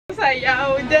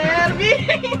Sayaw derby!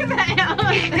 Sayaw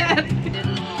derby!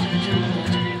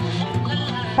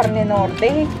 Carne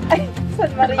Norte. Ay,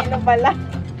 San Marino pala.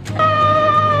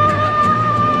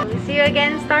 See you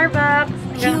again, Starbucks.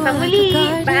 Hanggang sa muli.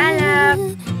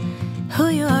 Paalam. Who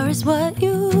you are is what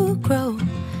you grow.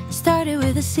 Started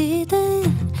with a seed,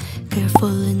 then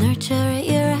carefully nurture it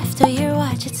year after year.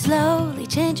 Watch it slowly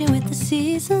changing with the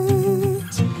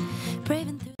seasons.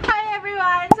 Hi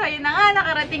everyone! So yun na nga,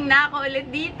 nakarating na ako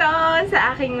ulit dito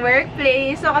sa aking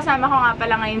workplace. So kasama ko nga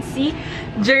pala ngayon si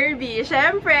Jerby.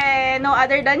 Siyempre, no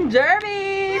other than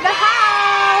Jerby! The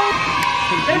house!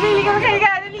 Jerby, ligaw kayo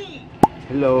ka, dali!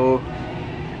 Hello!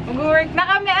 Mag-work na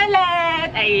kami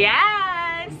ulit!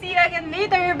 Ayan! See you again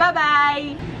later!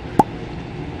 Bye-bye!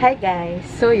 Hi guys!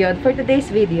 So yun, for today's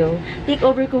video, take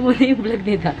over ko muna yung vlog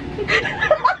nila.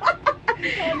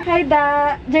 Hi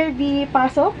da! Jerby,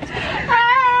 pasok?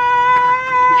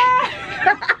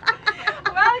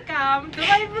 Welcome to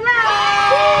my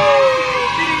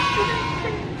vlog!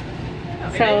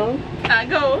 So,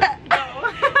 go!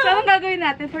 So, anong gagawin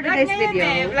natin for today's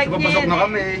video? Papasok na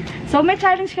kami. So, may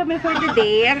challenge kami for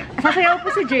today. Sasayaw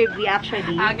po si Jerby,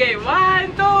 actually. Okay,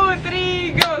 1, 2,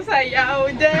 3, go!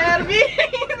 Sayaw, Jerby!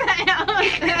 Sayaw,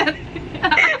 Jerby!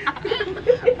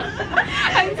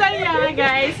 Ang saya,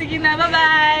 guys. Sige na,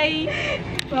 bye-bye!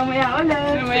 Mamaya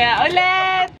ulit! Mamaya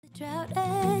ulit! Drought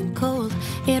and cold,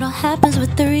 it all happens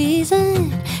with the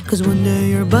reason. Cause one day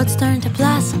your buds turn to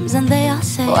blossoms and they all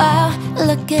say, wow,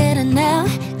 look at her now.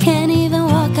 Can't even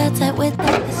walk outside without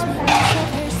the sweetness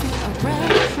of her scent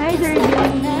around. Hi, Jerby!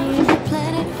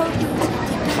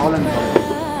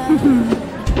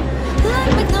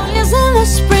 Like magnolias in the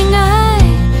spring, I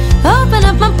open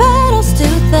up my petals to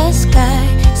the sky,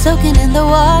 soaking in the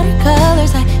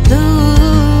watercolors I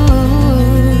bloom.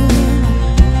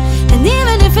 And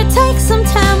even if it takes some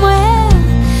time, well,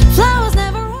 flowers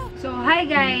never grow. So, hi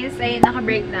guys! Ayun,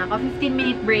 naka-break na ako.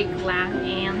 15-minute break lang.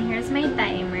 And here's my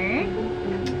timer.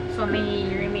 So, may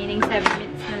remaining 7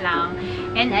 minutes na lang.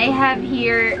 And I have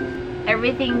here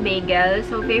everything bagel.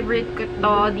 So, favorite ko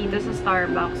to dito sa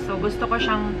Starbucks. So, gusto ko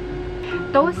siyang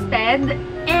toasted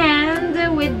and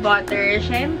with butter.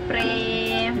 Syempre.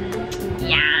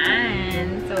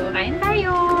 Yan. So, kain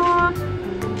tayo.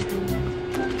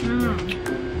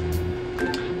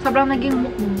 Sobrang naging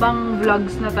mukbang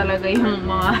vlogs na talaga yung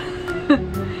mga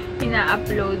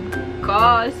ina-upload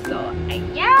ko. So,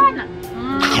 ayan.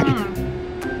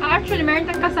 Actually, meron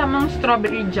tayong kasamang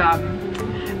strawberry jam.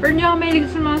 Pero hindi ako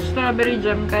mahilig sa mga strawberry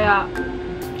jam, kaya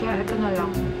ito na lang.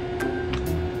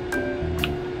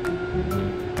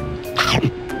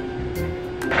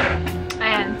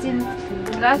 Ayan, since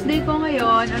last day ko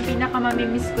ngayon, ang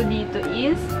pinaka-mamimiss ko dito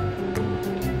is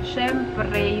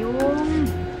syempre yung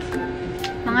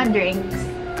mga drinks.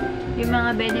 Yung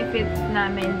mga benefits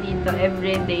namin dito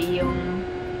everyday, yung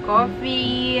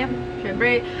coffee.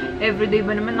 Syempre, everyday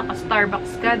ba naman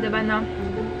naka-Starbucks ka, diba no?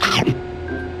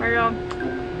 Pero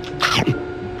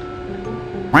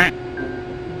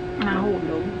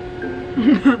nahulog.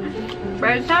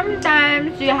 But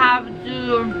sometimes you have to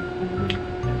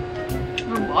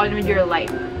move on with your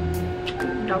life.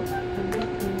 No?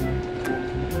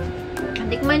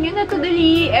 Tikman nyo na to,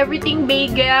 dali. Everything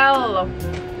bagel.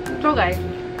 So, guys.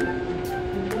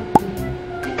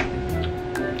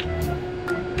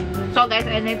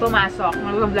 Ayun na yung pumasok.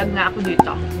 Mag-vlog nga ako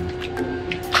dito.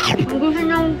 Kung gusto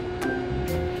nyo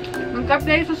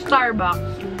mag-apply sa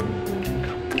Starbucks,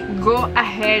 go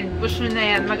ahead. Push nyo na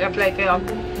yan. Mag-apply kayo.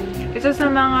 Isa sa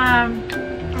mga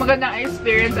magandang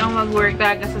experience ang mag-work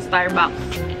talaga sa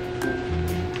Starbucks.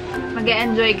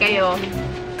 Mag-enjoy kayo.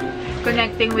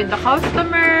 Connecting with the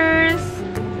customers,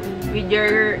 with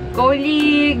your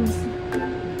colleagues.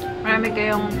 Marami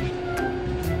kayong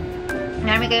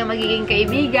magiging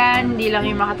kaibigan. Hindi lang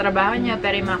yung makatrabaho nyo,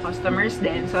 pero yung mga customers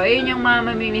din. So, yun yung mga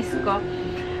mamimiss ko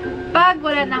pag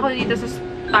wala na ako dito sa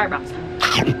Starbucks.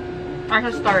 Or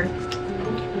sa store.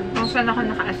 Kung saan ako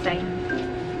naka-assign.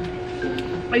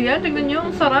 Ayan, tignan nyo.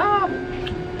 Ang sarap.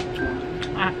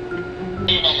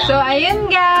 So, ayun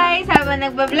guys. Habang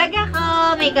nagbablog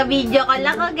ako, may ka-video call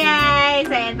ako guys.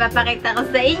 Ayan, papakita ko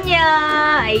sa inyo.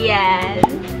 Ayan.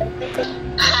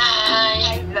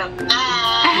 Hi!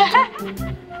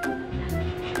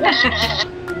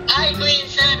 Hi, Queen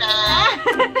Sarah!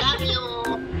 Love you!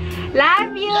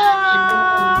 Love you!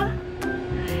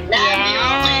 Love you,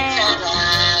 Queen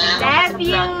Sarah! Love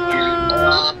you!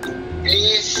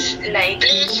 Please like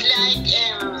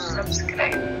and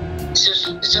subscribe.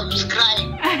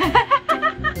 Subscribe!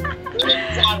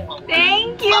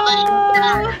 Thank you!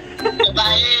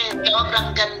 Bye-bye!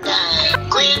 Sobrang ganda!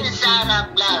 Queen Sarah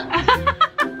Vlog!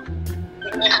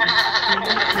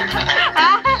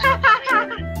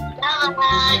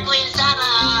 Bye-bye, Queen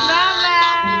Sarah.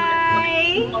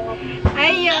 Bye-bye!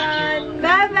 Ayun!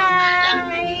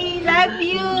 Bye-bye! Love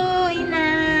you,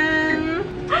 Inang!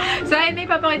 So, ay, may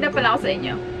papakita pala ako sa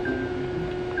inyo.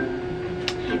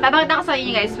 Papakita ko sa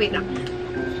inyo, guys. Wait lang.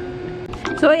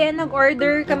 So, ayan.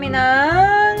 Nag-order kami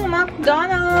ng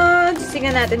McDonald's.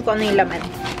 Tingnan natin kung ano yung laman.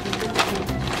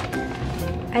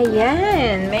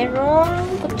 Ayan. Merong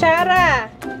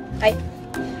kutsara. Ay,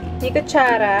 may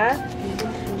kutsara.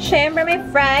 Siyempre, may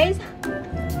fries.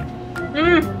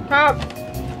 Hop.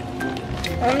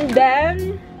 And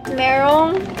then,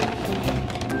 merong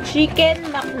chicken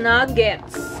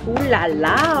McNuggets.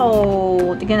 Ulalaw.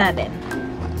 Tignan natin.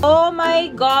 Oh my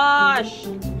gosh!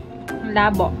 Ang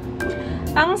labo.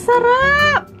 Ang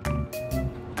sarap!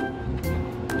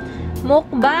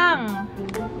 Mukbang.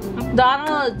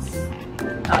 McDonald's.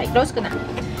 Okay, close ko na.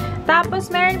 Tapos,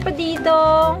 meron pa dito,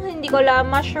 hindi ko alam,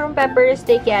 mushroom pepper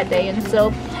steak yata yun. So,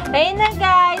 ayun na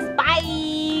guys.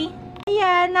 Bye!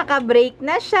 Ayan, naka-break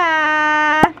na siya.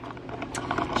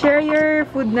 Share your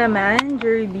food naman,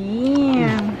 Jerby.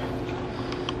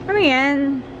 Ano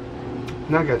yan?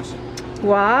 Nuggets.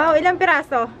 Wow! Ilang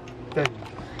piraso? 10.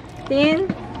 10?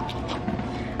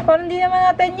 Parang hindi naman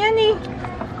natin yan eh.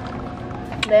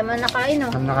 Dahil mo nakain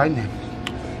oh. Ang nakain eh.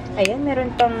 Ayan, meron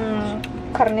pang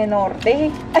carne norte.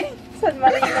 Ay, San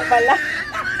Marino pala.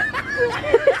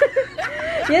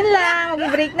 Yan lang,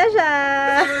 mag-break na siya.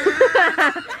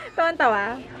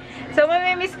 Tawan-tawa. So,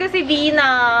 mamimiss ko si Bina.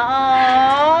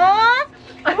 Aww!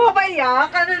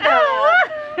 Mabayak? Ano na?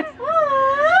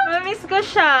 Mamimiss ko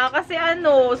siya kasi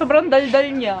ano, sobrang daldal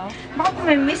niya. Bakit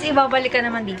may miss? Ibabalik ka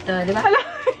naman dito, di ba?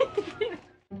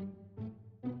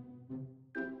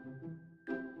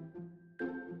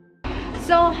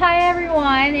 So, hi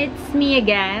everyone! It's me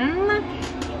again.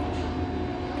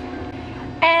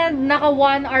 And naka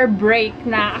 1 hour break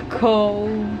na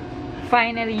ako.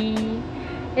 Finally.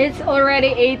 It's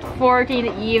already 8:40 in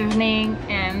the evening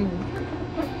and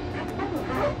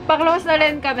pa-close na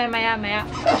rin kami maya-maya.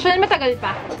 Actually, matagal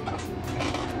pa.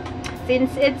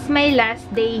 Since it's my last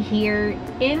day here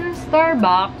in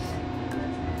Starbucks,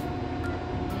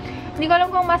 hindi ko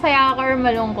alam kung masaya ako or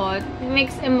malungkot.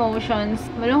 Mixed emotions.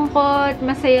 Malungkot,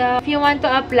 masaya. If you want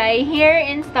to apply here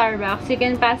in Starbucks, you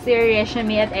can pass your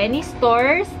resume at any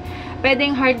stores.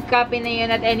 Pwedeng hard copy na yun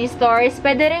at any stores.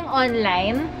 Pwede rin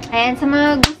online. Ayan, sa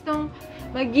mga gustong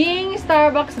maging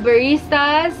Starbucks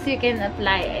baristas, you can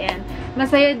apply. Ayan.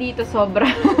 Masaya dito sobra.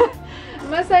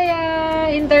 Masaya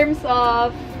in terms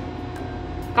of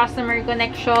customer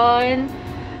connection,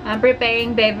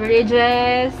 preparing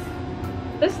beverages.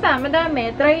 Basta,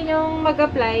 madami. Try nyong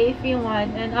mag-apply if you want.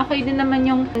 And okay din naman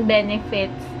yung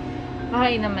benefits.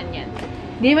 Okay naman yan.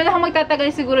 Hindi naman ako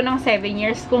magtatagal siguro ng 7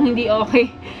 years kung hindi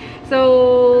okay.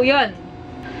 So, yun.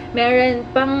 Meron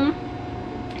pang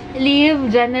leave.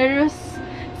 Generous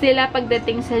sila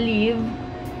pagdating sa leave.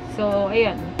 So,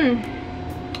 ayun.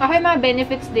 Okay, mga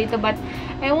benefits dito. But,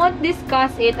 I won't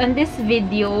discuss it on this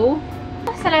video.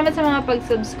 Salamat sa mga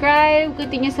pag-subscribe.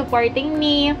 Continue supporting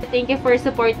me. Thank you for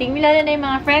supporting me. Lalo na yung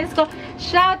mga friends ko.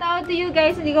 Shout out to you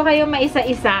guys. Hindi ko kayo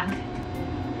maisa-isa.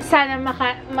 Sana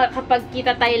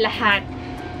makapagkita tayo lahat.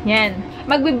 Yan.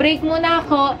 Magbe-break muna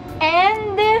ako.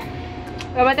 And,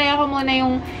 babatayan ko muna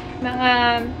yung mga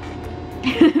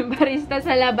barista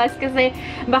sa labas. Kasi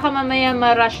baka mamaya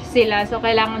ma-rush sila. So,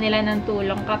 kailangan nila ng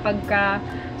tulong kapag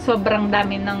sobrang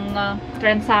dami ng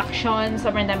transactions,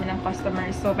 sobrang dami ng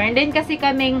customers. So, meron din kasi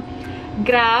kaming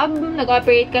Grab,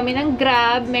 nag-operate kami ng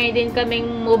Grab, meron din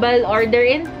kaming mobile order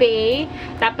and pay,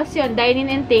 tapos yun, dine-in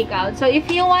and take-out. So, if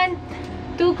you want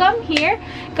to come here,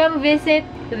 come visit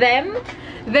them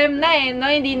na no?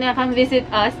 Hindi na come visit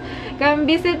us. Come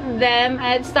visit them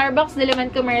at Starbucks Diliman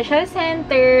Commercial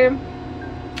Center.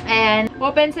 And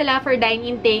open sila for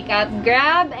dine-in, take-out,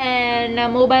 Grab, and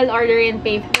mobile order and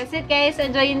pay. That's it guys.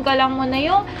 Enjoyin ko lang muna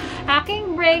yung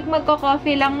aking break.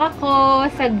 Magko-coffee lang ako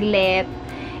saglit.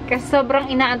 Kasi sobrang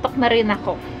inaantok na rin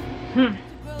ako.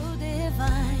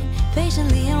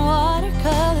 Patiently in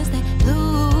watercolors they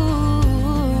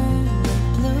bloom.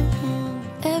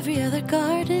 Every other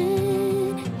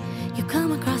garden you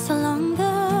come across along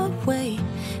the way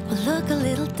will look a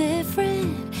little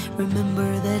different. Remember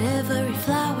that every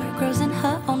flower grows in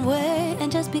her own way,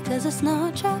 and just because a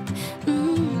snowdrop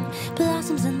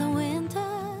blossoms in the winter.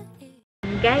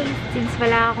 Guys, since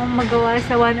wala akong magawa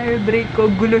sa 1 hour break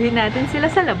ko, guluhin natin sila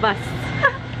sa labas.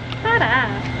 Tara!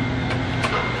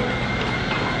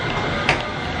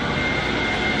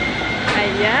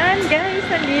 Ayan, guys,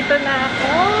 nandito na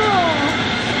ako.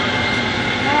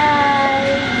 Hi!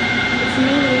 It's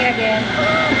me again.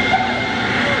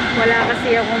 Wala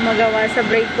kasi akong magawa sa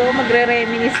break ko.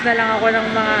 Magre-reminisce na lang ako ng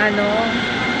mga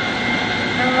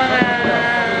ng mga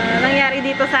nangyari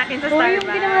dito sa akin sa Starbucks.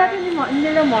 Yung ginawa natin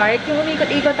nila Mark, yung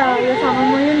umikot-ikot tayo, sama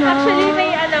mo yun, ha? Actually, may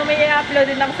i-upload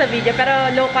din ako sa video, pero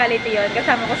low quality yun.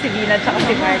 Kasama ko si Vina at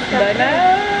si Mark doon.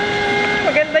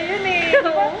 Maganda yun eh.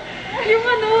 Yung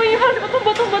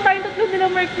batong-batong ba tayong tatlo nila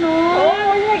Mark, no?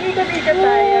 Oo, yung mag-ikot-ikot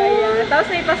tayo. Ayan. Tapos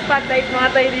may pa-spotlight mga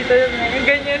tayo dito. Yung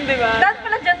ganyan, di ba? Dahil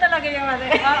pala dyan talaga yung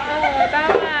Oo,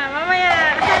 tama. Mamaya.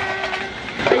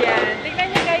 Ayan. Tingnan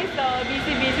nyo guys,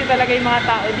 busy-busy talaga yung mga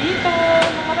tao dito.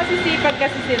 Mga masisipag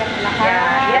kasi silang lahat.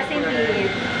 Yeah, yes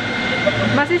indeed.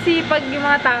 Masisipag yung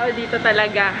mga tao dito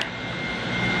talaga.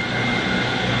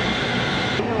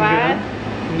 What?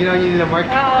 Yung ginawa niyo nila, Mark?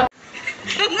 Oo.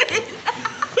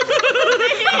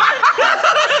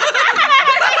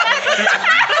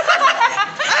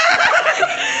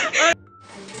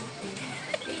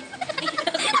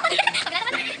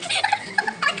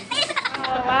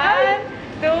 One,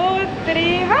 two,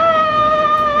 three,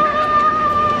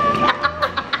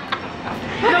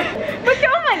 ba't ka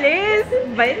umalis?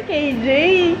 Bye, KJ.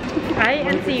 Ay,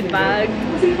 ang sipag.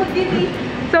 Sipag din eh.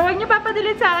 So, huwag niyo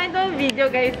papadelete sa akin itong video,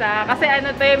 guys, ha? Kasi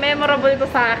ano to, memorable to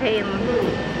sa akin.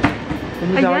 Ano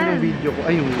sa akin Ayan. yung video ko?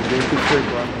 Ay, yung picture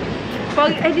ko.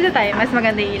 Ay, dito tayo. Mas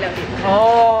maganda yung ilaw dito.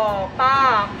 Oh,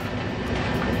 pa!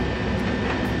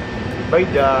 Bye,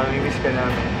 Da. May miss ka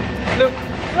namin. Look.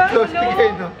 Close Hello.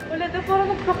 kayo, no? Wala daw, parang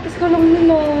nag-practice ka lang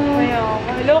nila. Ayun.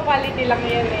 Low quality lang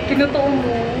yan eh. Kinutuo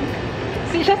mo.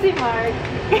 Siya si Mark.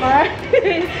 Mark?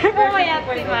 Mamaya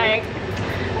si Mark.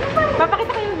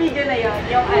 Papakita ko yung video na yun.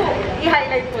 Yung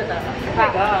I-highlight mo na.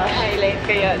 highlight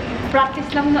ko yun.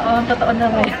 Practice lang noon, totoo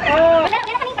naman. Oh, Wala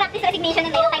kaming practice resignation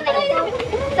ng time na yun.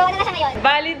 So, ano na siya ngayon?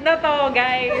 valid na to,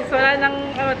 guys. Wala nang,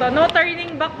 no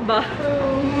turning back ba?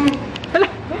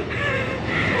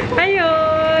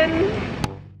 Ayun.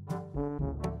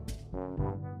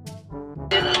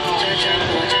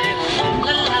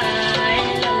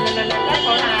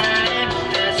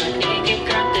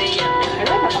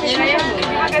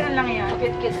 Ganun lang yan.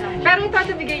 Kit-kit lang. Pero ito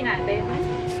ito bigay natin.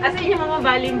 As in yung mga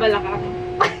baling balakang.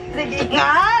 Sige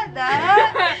nga,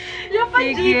 Yung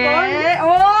panjipon.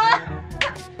 Oh!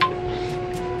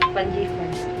 Panjipon.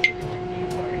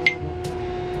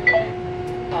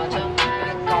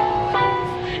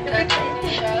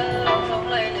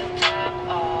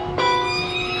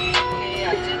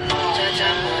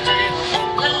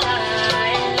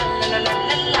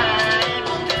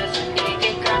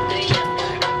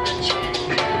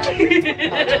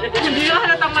 Hindi na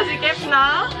halatang masikip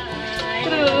na.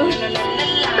 True.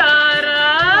 Tara!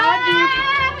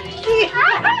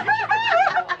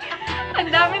 Ang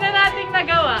dami na nating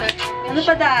nagawa. Ano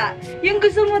pa da? Yung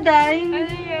gusto mo da, Ano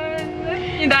yun?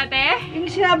 Yung dati? yung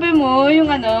sinabi mo, yung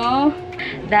ano.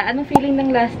 Da, anong feeling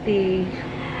ng last day?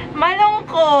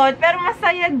 Malungkot, pero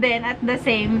masaya din at the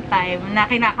same time na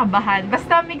kinakabahan.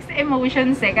 Basta mixed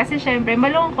emotions eh. Kasi syempre,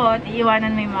 malungkot,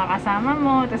 iiwanan mo yung mga kasama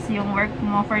mo, tapos yung work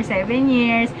mo for 7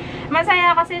 years.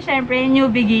 Masaya kasi syempre, new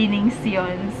beginnings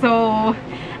yun. So,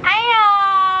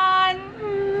 ayun!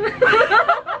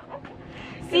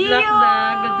 See Good luck, you! Da.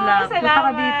 Good luck. Salamat. Punta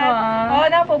ka dito, ah. Oo,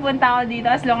 napupunta ako dito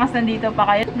as long as nandito pa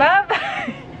kayo. Bye-bye!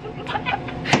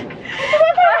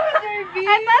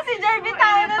 Ano, si Jerby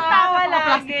tawa na tawa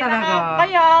lagi. talaga.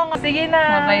 Kaya, sige na.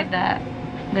 Bye-bye da.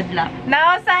 Good luck.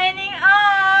 Now, signing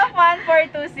off!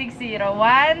 14260.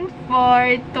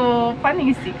 142, paano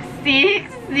yung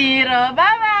 660?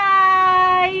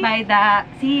 Bye-bye! Bye da.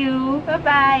 See you.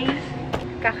 Bye-bye!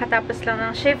 Kakatapos lang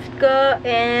ng shift ko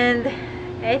and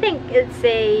I think it's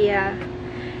a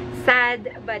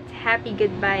sad but happy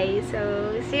goodbye. So,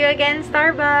 see you again,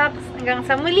 Starbucks! Hanggang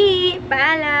sa muli!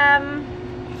 Paalam!